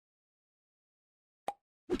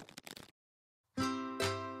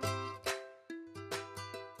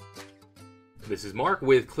This is Mark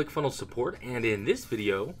with ClickFunnels support, and in this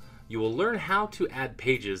video you will learn how to add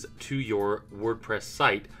pages to your WordPress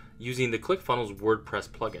site using the ClickFunnels WordPress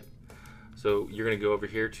plugin. So you're going to go over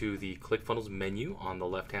here to the ClickFunnels menu on the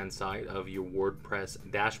left hand side of your WordPress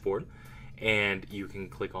dashboard, and you can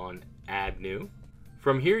click on Add New.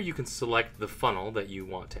 From here you can select the funnel that you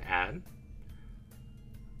want to add.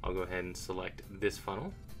 I'll go ahead and select this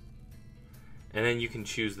funnel, and then you can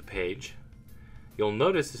choose the page. You'll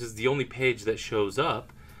notice this is the only page that shows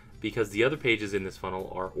up because the other pages in this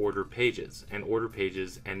funnel are order pages, and order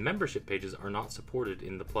pages and membership pages are not supported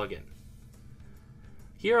in the plugin.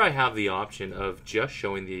 Here I have the option of just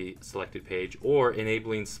showing the selected page or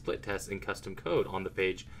enabling split tests and custom code on the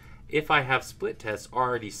page if I have split tests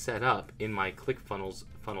already set up in my ClickFunnels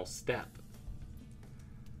funnel step.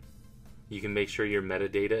 You can make sure your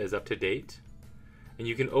metadata is up to date, and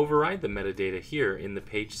you can override the metadata here in the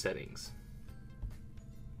page settings.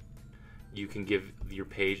 You can give your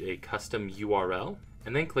page a custom URL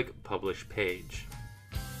and then click Publish Page.